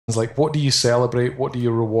It's like, what do you celebrate? What do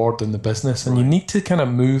you reward in the business? And you need to kind of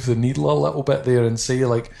move the needle a little bit there and say,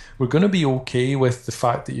 like, we're going to be okay with the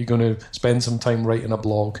fact that you're going to spend some time writing a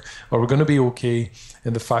blog, or we're going to be okay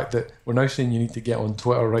in the fact that we're now saying you need to get on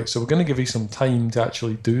Twitter, right? So we're going to give you some time to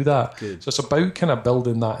actually do that. Good. So it's about kind of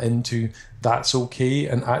building that into that's okay.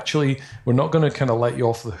 And actually, we're not going to kind of let you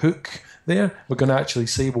off the hook there. We're going to actually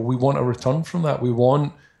say, well, we want a return from that. We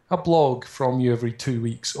want a blog from you every 2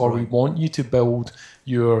 weeks, or we want you to build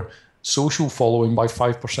your social following by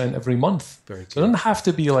 5% every month. Very So it doesn't have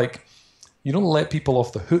to be like, you don't let people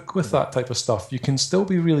off the hook with that type of stuff. You can still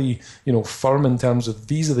be really, firm in terms of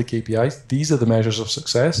these are the KPIs, these are the measures of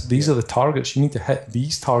success, these are the targets. You need to hit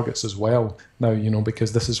these targets as well now,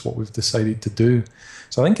 because this is what we've decided to do.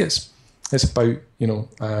 So I think it's about,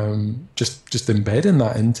 just embedding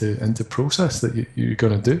that into process that you're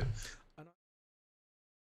going to do.